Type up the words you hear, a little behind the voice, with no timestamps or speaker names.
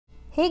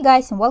Hey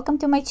guys, and welcome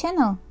to my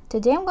channel.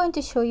 Today I'm going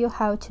to show you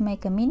how to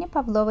make a mini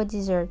pavlova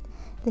dessert.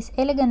 This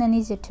elegant and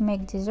easy to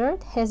make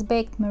dessert has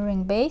baked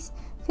meringue base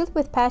filled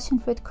with passion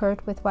fruit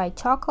curd with white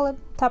chocolate,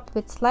 topped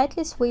with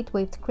slightly sweet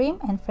whipped cream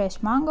and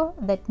fresh mango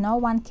that no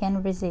one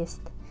can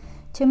resist.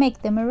 To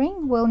make the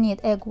meringue, we'll need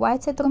egg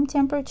whites at room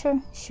temperature,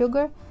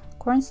 sugar,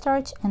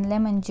 cornstarch and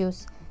lemon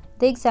juice.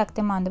 The exact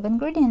amount of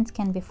ingredients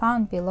can be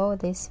found below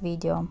this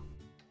video.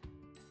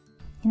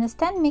 In a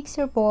stand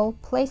mixer bowl,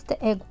 place the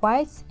egg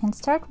whites and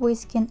start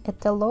whisking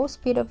at the low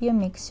speed of your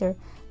mixer,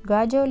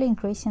 gradually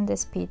increasing the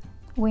speed.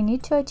 We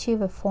need to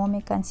achieve a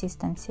foamy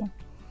consistency.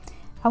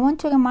 I want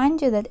to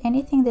remind you that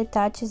anything that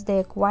touches the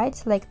egg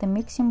whites, like the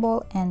mixing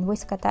bowl and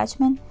whisk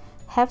attachment,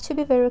 have to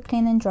be very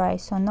clean and dry,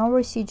 so no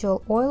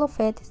residual oil or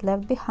fat is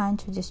left behind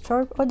to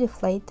disturb or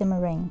deflate the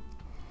meringue.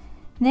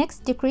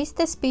 Next, decrease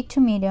the speed to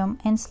medium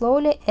and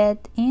slowly add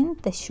in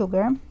the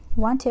sugar,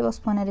 1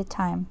 tablespoon at a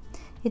time.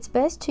 It's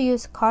best to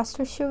use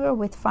caster sugar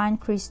with fine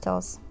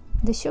crystals.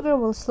 The sugar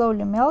will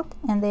slowly melt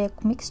and the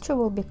mixture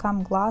will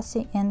become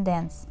glossy and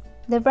dense.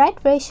 The right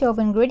ratio of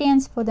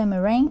ingredients for the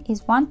meringue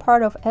is 1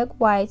 part of egg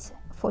whites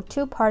for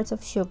 2 parts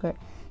of sugar.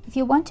 If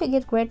you want to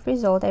get great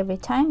result every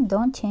time,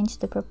 don't change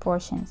the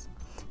proportions.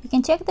 You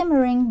can check the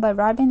meringue by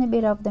rubbing a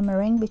bit of the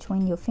meringue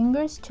between your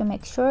fingers to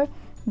make sure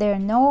there are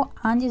no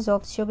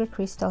undissolved sugar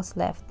crystals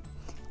left.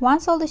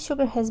 Once all the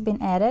sugar has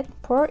been added,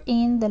 pour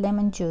in the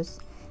lemon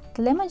juice.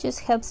 The lemon juice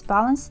helps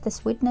balance the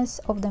sweetness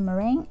of the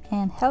meringue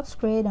and helps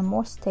create a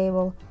more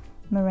stable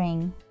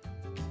meringue.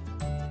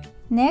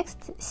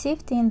 Next,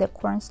 sift in the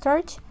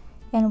cornstarch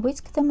and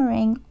whisk the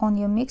meringue on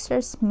your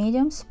mixer's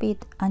medium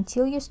speed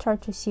until you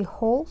start to see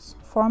holes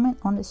forming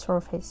on the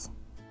surface.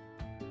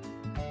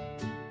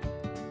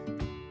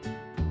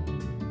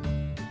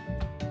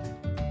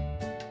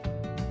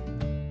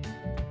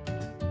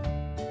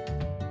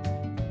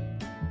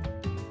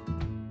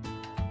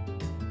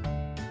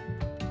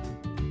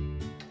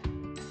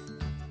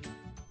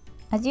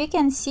 As you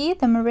can see,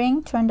 the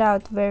meringue turned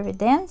out very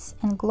dense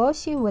and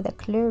glossy with a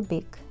clear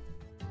beak.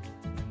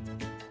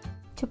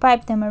 To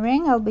pipe the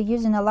meringue, I'll be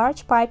using a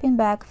large piping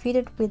bag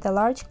fitted with a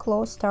large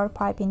closed star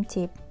piping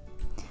tip.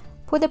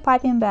 Put the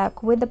piping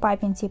bag with the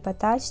piping tip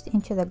attached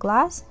into the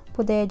glass,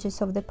 put the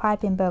edges of the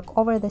piping bag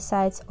over the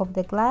sides of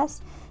the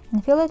glass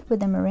and fill it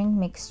with the meringue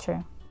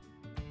mixture.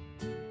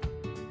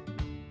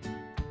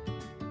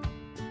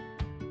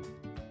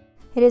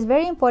 It is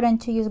very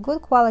important to use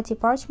good quality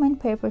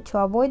parchment paper to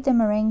avoid the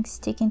meringue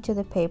sticking to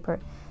the paper.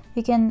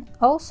 You can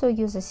also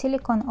use a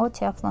silicone or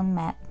Teflon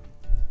mat.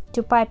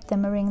 To pipe the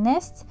meringue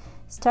nests,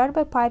 start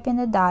by piping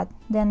a dot,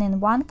 then in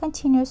one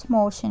continuous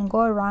motion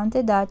go around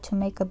the dot to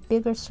make a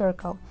bigger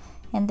circle,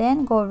 and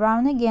then go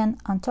around again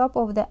on top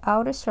of the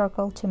outer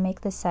circle to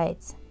make the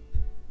sides.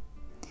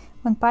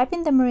 When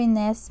piping the meringue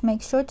nests,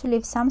 make sure to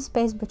leave some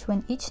space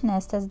between each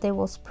nest as they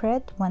will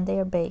spread when they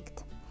are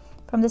baked.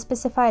 From the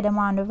specified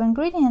amount of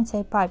ingredients,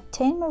 I piped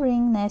 10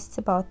 meringue nests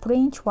about 3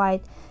 inch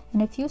wide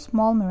and a few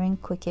small meringue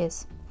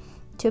cookies.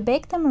 To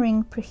bake the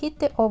meringue, preheat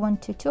the oven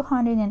to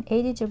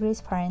 280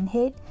 degrees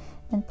Fahrenheit,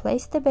 then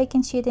place the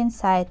baking sheet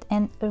inside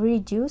and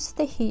reduce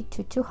the heat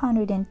to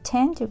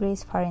 210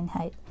 degrees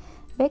Fahrenheit.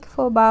 Bake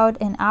for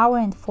about an hour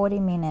and 40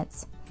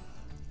 minutes.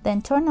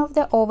 Then turn off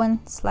the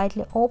oven,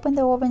 slightly open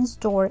the oven's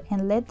door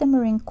and let the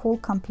meringue cool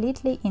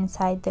completely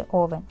inside the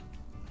oven.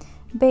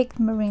 Baked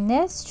meringue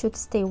nests should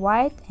stay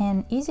white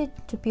and easy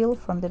to peel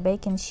from the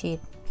baking sheet.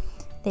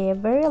 They are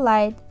very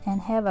light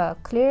and have a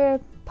clear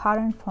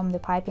pattern from the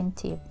piping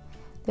tip.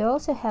 They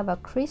also have a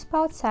crisp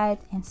outside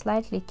and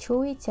slightly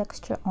chewy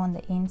texture on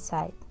the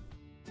inside.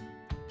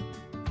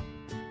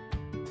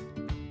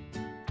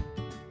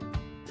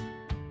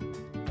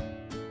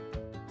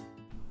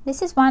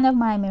 This is one of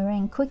my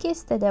meringue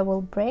cookies that I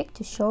will break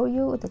to show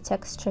you the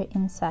texture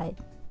inside.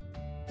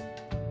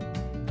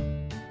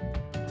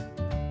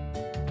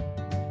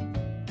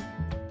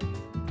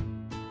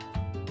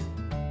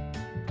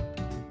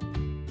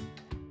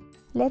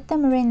 Let the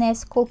meringue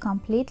nest cool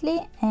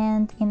completely,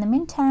 and in the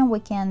meantime we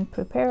can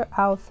prepare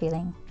our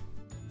filling.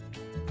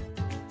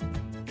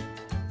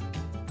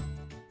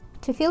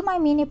 To fill my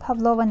mini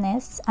pavlova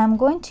nests, I'm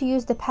going to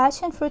use the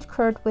passion fruit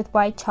curd with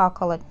white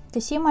chocolate.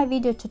 To see my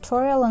video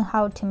tutorial on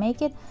how to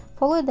make it,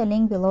 follow the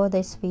link below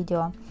this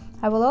video.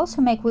 I will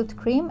also make whipped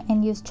cream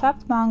and use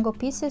chopped mango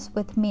pieces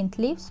with mint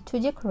leaves to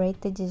decorate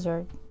the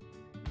dessert.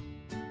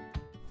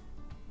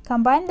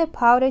 Combine the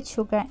powdered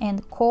sugar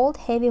and cold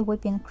heavy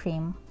whipping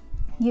cream.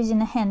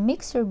 Using a hand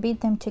mixer, beat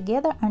them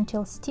together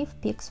until stiff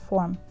peaks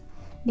form.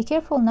 Be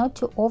careful not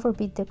to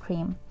overbeat the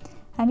cream.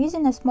 I'm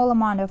using a small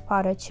amount of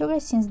powdered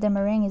sugar since the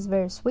meringue is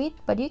very sweet,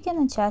 but you can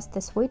adjust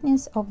the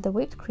sweetness of the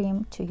whipped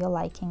cream to your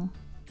liking.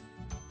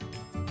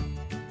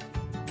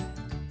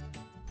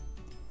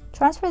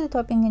 Transfer the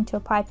topping into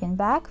a piping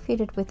bag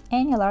fitted with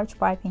any large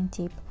piping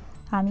tip.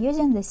 I'm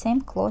using the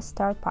same closed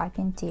star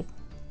piping tip.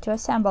 To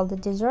assemble the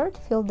dessert,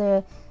 fill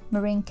the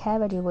meringue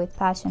cavity with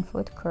passion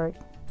fruit curd.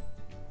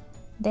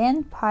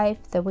 Then pipe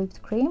the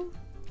whipped cream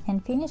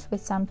and finish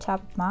with some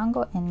chopped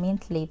mango and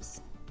mint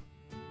leaves.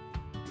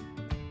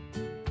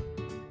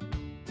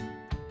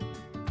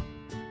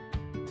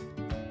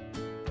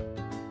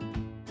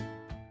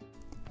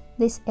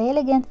 This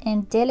elegant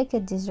and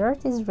delicate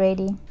dessert is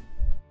ready.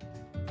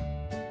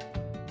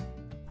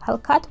 I'll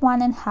cut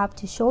one in half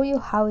to show you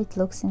how it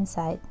looks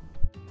inside.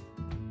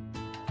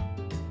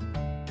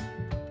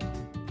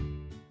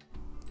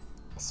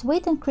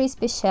 Sweet and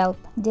crispy shell,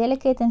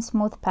 delicate and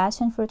smooth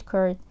passion fruit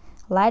curd,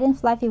 light and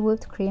fluffy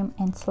whipped cream,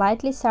 and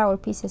slightly sour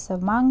pieces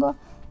of mango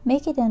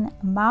make it a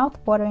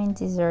mouth-watering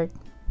dessert.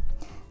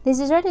 This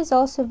dessert is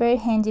also very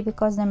handy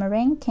because the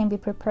meringue can be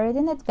prepared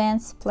in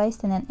advance,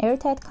 placed in an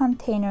airtight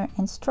container,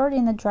 and stored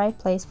in a dry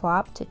place for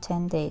up to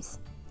 10 days.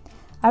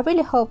 I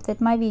really hope that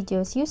my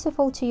video is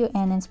useful to you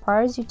and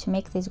inspires you to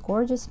make this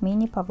gorgeous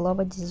mini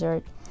pavlova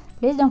dessert.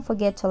 Please don't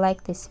forget to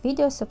like this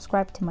video,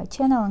 subscribe to my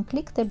channel, and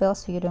click the bell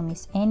so you don't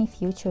miss any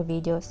future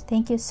videos.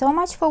 Thank you so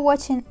much for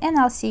watching, and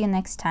I'll see you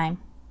next time.